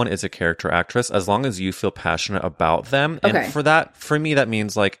anyone is a character actress as long as you feel passionate about them. Okay. And for me, that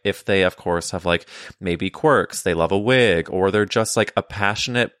means like if they, of course, have like maybe quirks, they love a wig, or they're just like a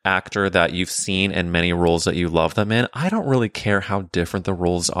passionate actor that you've seen in many roles that you love them in. I don't really care how different the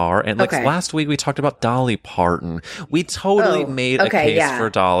roles are. And like last week, we talked about Dolly Parton. We totally made a case for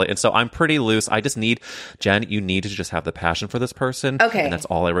Dolly. And so I'm pretty loose. I just need, Jen, you need to just have the passion for this person. Okay. And that's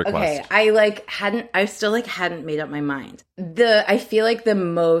all I request. Okay. I still hadn't made up my mind. I feel like the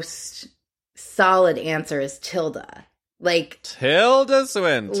most solid answer is Tilda. Like Tilda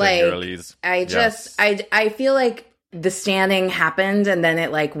Swinton, girlies. I feel like the standing happened and then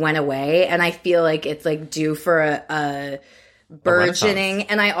it like went away, and I feel like it's like due for a burgeoning,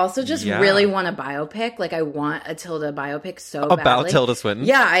 and I also just really want a biopic. Like I want a Tilda biopic so badly. About Tilda Swinton?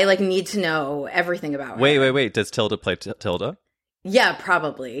 Yeah, I like need to know everything about her. Wait. Does Tilda play Tilda? Yeah,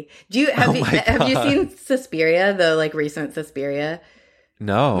 probably. Have you seen Suspiria, the like recent Suspiria?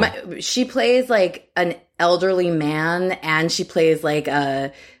 No. She plays like an elderly man, and she plays like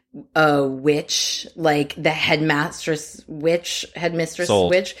a witch, like the headmistress witch.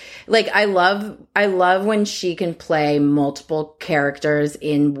 Like I love when she can play multiple characters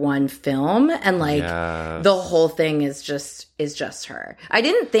in one film, and like the whole thing is just her. I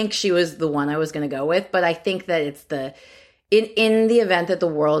didn't think she was the one I was going to go with, but I think that it's in the event that the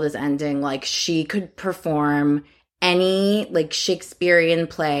world is ending, like she could perform any like Shakespearean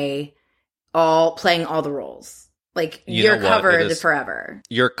play, playing all the roles. Like, you're covered forever.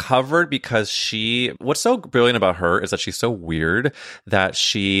 You're covered because what's so brilliant about her is that she's so weird that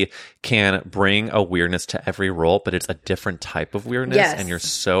she can bring a weirdness to every role, but it's a different type of weirdness. Yes. And you're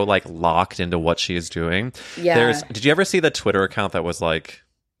so like locked into what she is doing. Yeah. Did you ever see the Twitter account that was like,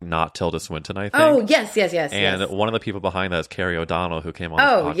 not Tilda Swinton, I think? Oh, yes. And one of the people behind that is Carrie O'Donnell, who came on the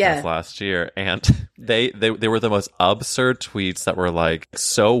podcast last year. And they were the most absurd tweets that were like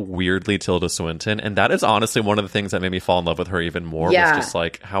so weirdly Tilda Swinton. And that is honestly one of the things that made me fall in love with her even more, was just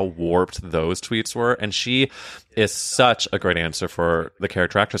like how warped those tweets were. And she is such a great answer for the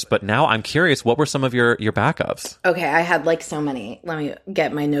character actress. But now I'm curious, what were some of your backups? Okay, I had like so many. Let me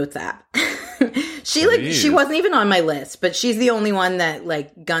get my notes app. She wasn't even on my list, but she's the only one that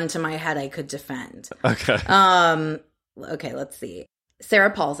like gun to my head I could defend. Okay. Okay, let's see.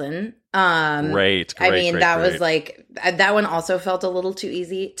 Sarah Paulson. Great. Was like, that one also felt a little too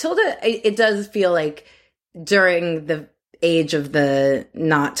easy. Tilda, it does feel like during the age of the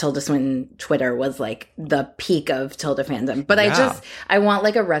not Tilda Swinton Twitter was like the peak of Tilda fandom. But I want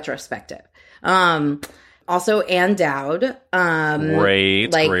like a retrospective. Also, Ann Dowd.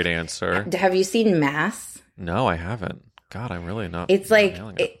 Great answer. Have you seen Mass? No, I haven't. God, I'm really not. It's like,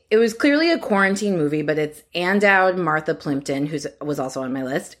 it was clearly a quarantine movie, but it's Ann Dowd, Martha Plimpton, who was also on my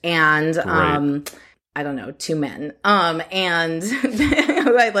list, and I don't know, two men. And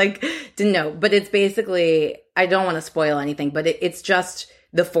I like didn't know, but it's basically, I don't want to spoil anything, but it's just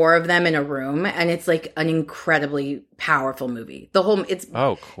the four of them in a room, and it's like an incredibly powerful movie. Cool. It's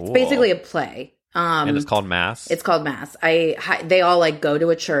basically a play. And it's called Mass? It's called Mass. They all like go to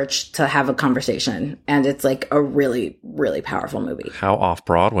a church to have a conversation, and it's like a really, really powerful movie. How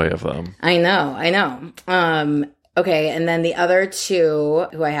off-Broadway of them. I know. Okay, and then the other two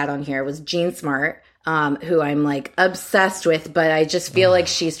who I had on here was Jean Smart, who I'm like obsessed with, but I just feel like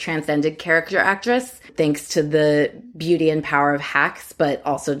she's transcended character actress thanks to the beauty and power of Hacks, but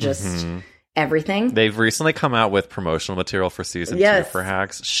also just everything. They've recently come out with promotional material for season 2 for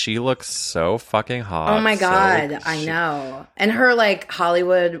Hacks. She looks so fucking hot. Oh my God, I know. And her like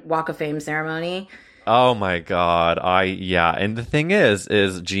Hollywood Walk of Fame ceremony. Oh my God. And the thing is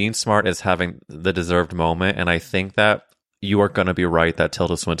Jean Smart is having the deserved moment, and I think that you are going to be right that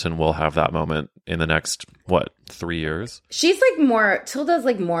Tilda Swinton will have that moment in the next, 3 years? Tilda's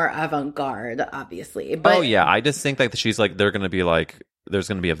like more avant-garde, obviously. But I just think that she's like, they're going to be like, there's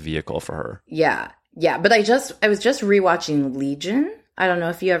going to be a vehicle for her. Yeah. But I was just rewatching Legion. I don't know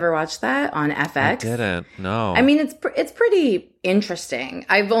if you ever watched that on FX. I didn't. No. I mean, it's pretty interesting.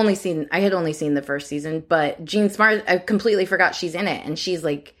 I had only seen the first season, but Jean Smart, I completely forgot she's in it, and she's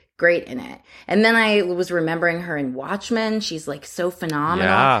like great in it. And then I was remembering her in Watchmen. She's like so phenomenal.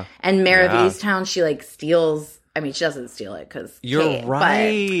 Yeah. And Mare of Easttown, she like steals. I mean, she doesn't steal it because you're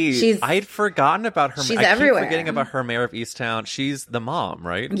right. I'd forgotten about her. She's everywhere. I keep forgetting about her, Mare of Easttown. She's the mom,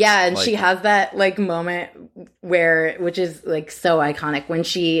 right? Yeah, and she has that like moment which is like so iconic, when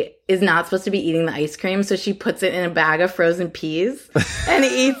she is not supposed to be eating the ice cream, so she puts it in a bag of frozen peas and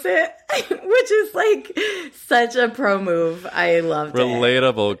eats it, which is like such a pro move. I loved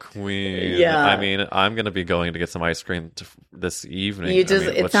Relatable queen. Yeah. I mean, I'm going to be going to get some ice cream this evening.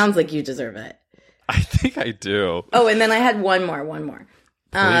 It sounds like you deserve it. I think I do. Oh, and then I had one more.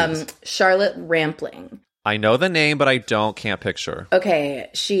 Charlotte Rampling. I know the name, but I can't picture. Okay,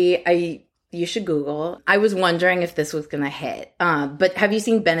 you should Google. I was wondering if this was going to hit. But have you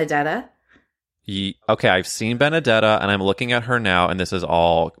seen Benedetta? Okay, I've seen Benedetta, and I'm looking at her now, and this is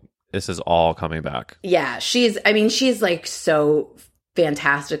all coming back. Yeah, she's like so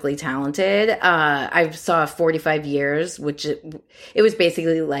fantastically talented. I saw 45 Years, which it was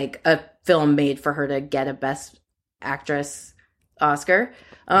basically like a film made for her to get a Best Actress Oscar,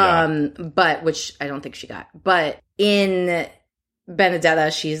 but which I don't think she got. But in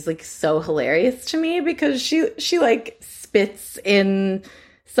Benedetta, she's like so hilarious to me because she like spits in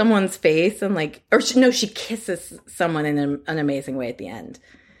someone's face and like, she kisses someone in an amazing way at the end.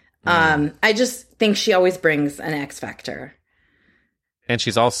 I just think she always brings an X factor. And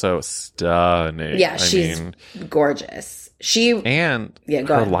she's also stunning. Yeah, she's gorgeous.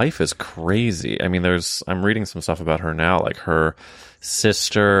 Her life is crazy. I mean, I'm reading some stuff about her now. Like her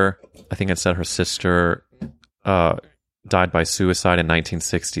sister, I think it said her sister died by suicide in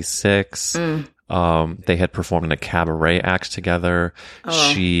 1966. They had performed in a cabaret act together. Oh.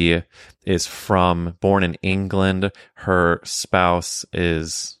 She is born in England. Her spouse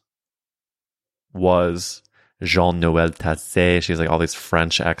was Jean-Noel Tassé. She's like all these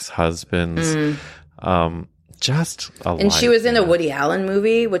French ex-husbands. And she was in a Woody Allen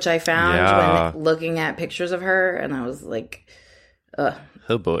movie, which I found when looking at pictures of her, and I was like, ugh.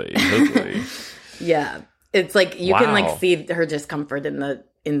 Oh boy. Yeah. It's like you can like see her discomfort in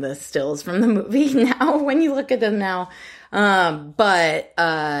the stills from the movie now when you look at them now. But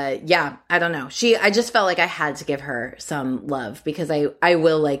I don't know. I just felt like I had to give her some love because I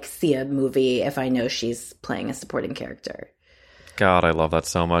will like see a movie if I know she's playing a supporting character. God, I love that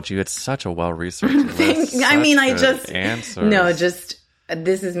so much. You had such a well-researched list. Answers.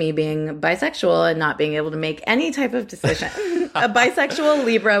 This is me being bisexual and not being able to make any type of decision. A bisexual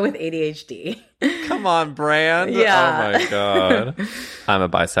Libra with ADHD. Come on, Brand. Yeah. Oh, my God. I'm a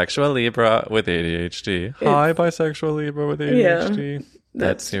bisexual Libra with ADHD. Hi, bisexual Libra with ADHD.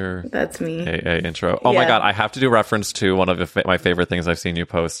 Yeah. That's me. AA intro. Oh, my God. I have to do reference to one of my favorite things I've seen you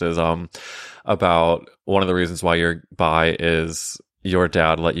post is about one of the reasons why you're bi is your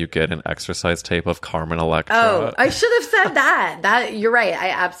dad let you get an exercise tape of Carmen Electra. Oh, I should have said that. That you're right.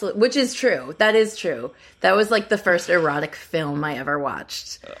 I absolutely, which is true. That is true. That was like the first erotic film I ever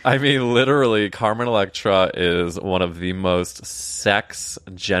watched. I mean, literally, Carmen Electra is one of the most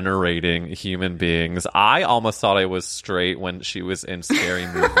sex-generating human beings. I almost thought I was straight when she was in Scary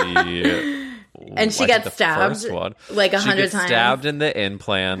Movie. And she got stabbed like 100 times. She gets stabbed in the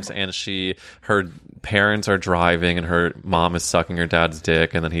implant, and her parents are driving, and her mom is sucking her dad's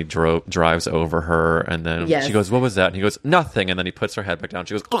dick, and then he drives over her, and then she goes, "What was that?" And he goes, "Nothing," and then he puts her head back down.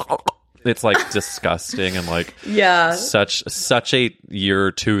 She goes, "Oh." It's like disgusting and like such a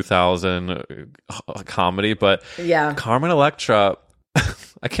year 2000 comedy, but Carmen Electra,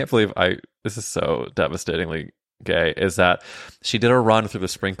 I can't believe this is so devastatingly gay, is that she did a run through the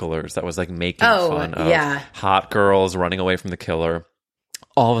sprinklers that was like making fun of hot girls running away from the killer.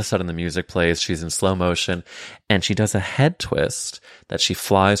 All of a sudden the music plays, she's in slow motion, and she does a head twist that she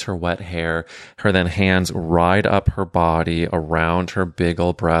flies her wet hair, her then hands ride up her body around her big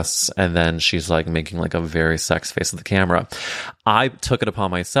old breasts, and then she's like making like a very sex face at the camera. I took it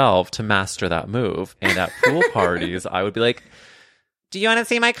upon myself to master that move, and at pool parties I would be like, "Do you want to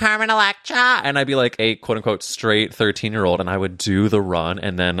see my Carmen Electra?" And I'd be like a quote-unquote straight 13-year-old, and I would do the run,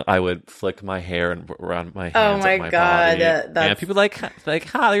 and then I would flick my hair and around my hands up my body. And people like,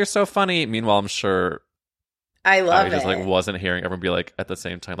 "Ha, you're so funny." Meanwhile, I'm sure I just like wasn't hearing everyone be like at the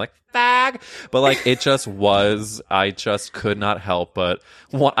same time like fag, but like it just was. I just could not help but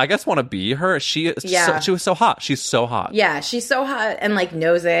want to be her. She was so hot. She's so hot. Yeah, she's so hot and like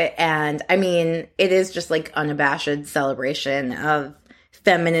knows it. And I mean, it is just like unabashed celebration of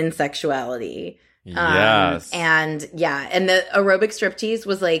feminine sexuality. Yes. And the aerobic striptease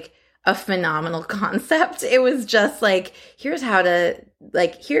was like a phenomenal concept. It was just like, here's how to,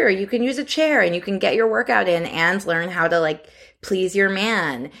 like, here, you can use a chair and you can get your workout in and learn how to, like, please your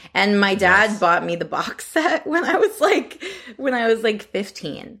man. And my dad bought me the box set when I was like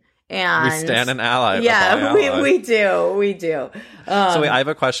 15. And we stand an ally. Yeah, we do. So wait, I have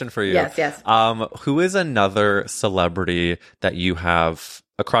a question for you. Yes. Who is another celebrity that you have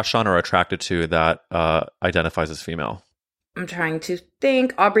a crush on or attracted to that identifies as female? I'm trying to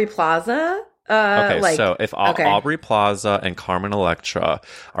think. Aubrey Plaza. So if Aubrey Plaza and Carmen Electra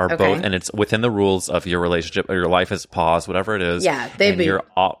are both, and it's within the rules of your relationship or your life is paused, whatever it is. Yeah,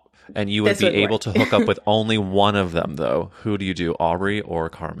 and you would be able to hook up with only one of them, though. Who do you do, Aubrey or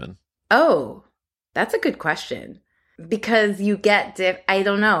Carmen? Oh, that's a good question. Because you get, I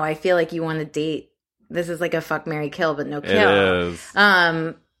don't know. I feel like you want to date. This is like a fuck, marry, kill, but no kill. It is.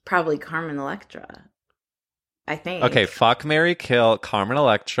 Probably Carmen Electra, I think. Okay, fuck, marry, kill, Carmen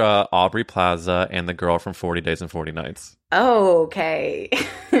Electra, Aubrey Plaza, and the girl from 40 Days and 40 Nights. Oh, okay.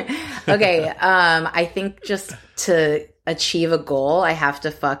 Okay, I think just to achieve a goal, I have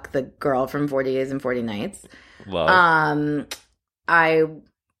to fuck the girl from 40 Days and 40 Nights. Love.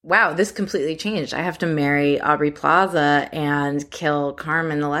 Wow, this completely changed. I have to marry Aubrey Plaza and kill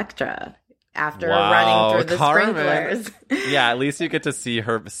Carmen Electra after running through the sprinklers. Yeah, at least you get to see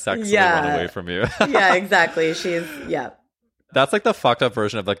her sexually run away from you. Yeah, exactly. That's like the fucked up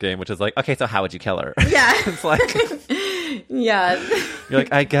version of the game, which is like, okay, so how would you kill her? Yeah. It's like... Yeah. You're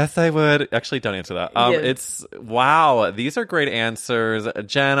like, I guess I would. Actually, don't answer that. It's wow. These are great answers.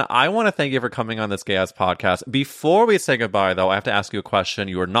 Jen, I want to thank you for coming on this Gay-Ass podcast. Before we say goodbye, though, I have to ask you a question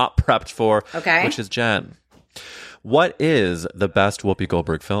you are not prepped for. Okay. Which is, Jen, what is the best Whoopi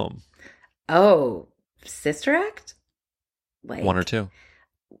Goldberg film? Oh, Sister Act? Like, 1 or 2?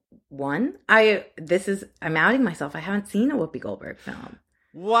 1? I'm outing myself. I haven't seen a Whoopi Goldberg film.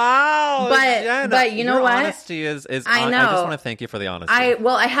 Wow, Jen, but you know what? Honesty is I know. I just want to thank you for the honesty.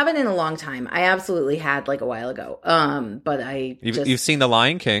 I haven't in a long time. I absolutely had like a while ago. But you've seen The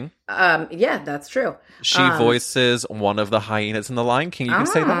Lion King. Yeah, that's true. She voices one of the hyenas in The Lion King. You can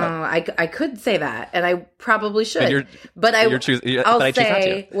say that. I could say that, and I probably should. What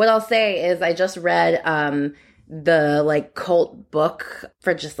I'll say is I just read the like cult book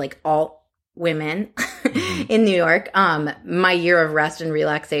for just like alt women in New York, My Year of Rest and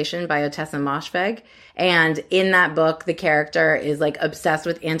Relaxation by Ottessa Moshfegh. And in that book, the character is like obsessed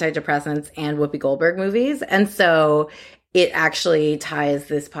with antidepressants and Whoopi Goldberg movies. And so it actually ties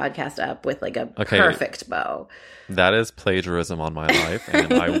this podcast up with like a perfect bow. That is plagiarism on my life,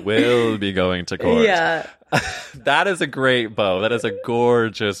 and I will be going to court. Yeah. That is a great bow. That is a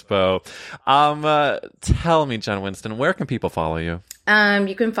gorgeous bow. Tell me, Jen Winston, where can people follow you?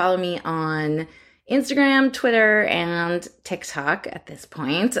 You can follow me on Instagram, Twitter, and TikTok at this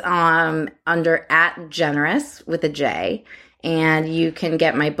point, under @generous with a J. And you can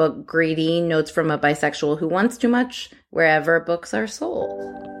get my book, Greedy, Notes from a Bisexual Who Wants Too Much, wherever books are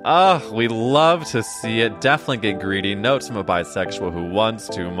sold. Oh, we love to see it. Definitely get Greedy, Notes from a Bisexual Who Wants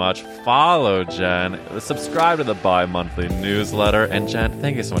Too Much. Follow Jen. Subscribe to the bi-monthly newsletter. And Jen,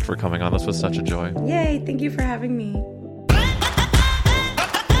 thank you so much for coming on. This was such a joy. Yay, thank you for having me.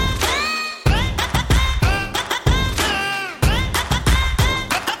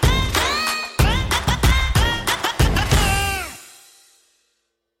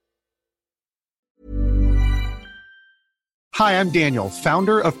 Hi, I'm Daniel,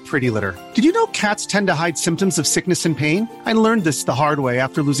 founder of Pretty Litter. Did you know cats tend to hide symptoms of sickness and pain? I learned this the hard way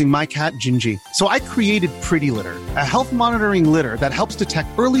after losing my cat, Gingy. So I created Pretty Litter, a health monitoring litter that helps detect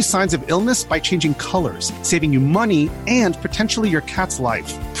early signs of illness by changing colors, saving you money and potentially your cat's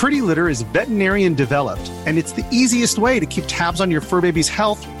life. Pretty Litter is veterinarian developed, and it's the easiest way to keep tabs on your fur baby's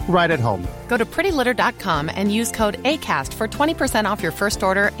health right at home. Go to prettylitter.com and use code ACAST for 20% off your first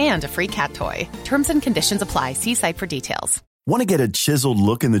order and a free cat toy. Terms and conditions apply. See site for details. Want to get a chiseled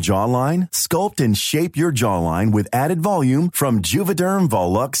look in the jawline? Sculpt and shape your jawline with added volume from Juvederm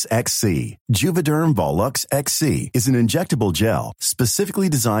Volux XC. Juvederm Volux XC is an injectable gel specifically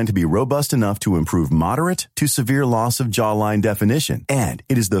designed to be robust enough to improve moderate to severe loss of jawline definition. And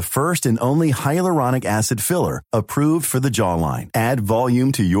it is the first and only hyaluronic acid filler approved for the jawline. Add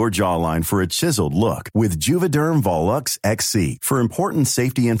volume to your jawline for a chiseled look with Juvederm Volux XC. For important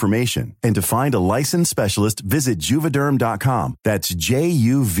safety information and to find a licensed specialist, visit Juvederm.com. That's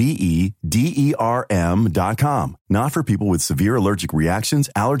Juvederm.com. Not for people with severe allergic reactions,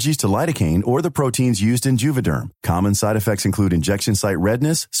 allergies to lidocaine, or the proteins used in Juvederm. Common side effects include injection site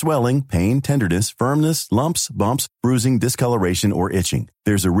redness, swelling, pain, tenderness, firmness, lumps, bumps, bruising, discoloration, or itching.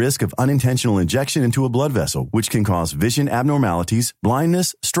 There's a risk of unintentional injection into a blood vessel, which can cause vision abnormalities,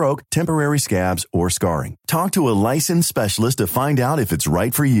 blindness, stroke, temporary scabs, or scarring. Talk to a licensed specialist to find out if it's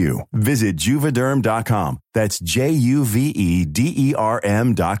right for you. Visit Juvederm.com. That's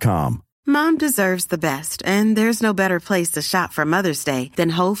Juvederm.com. Mom deserves the best, and there's no better place to shop for Mother's Day than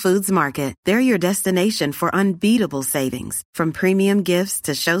Whole Foods Market. They're your destination for unbeatable savings, from premium gifts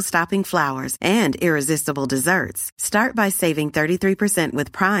to show-stopping flowers and irresistible desserts. Start by saving 33%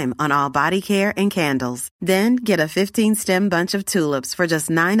 with Prime on all body care and candles. Then get a 15-stem bunch of tulips for just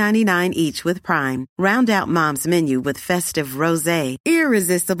 $9.99 each with Prime. Round out Mom's menu with festive rosé,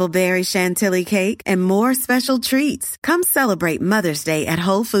 irresistible berry chantilly cake, and more special treats. Come celebrate Mother's Day at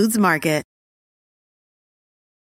Whole Foods Market.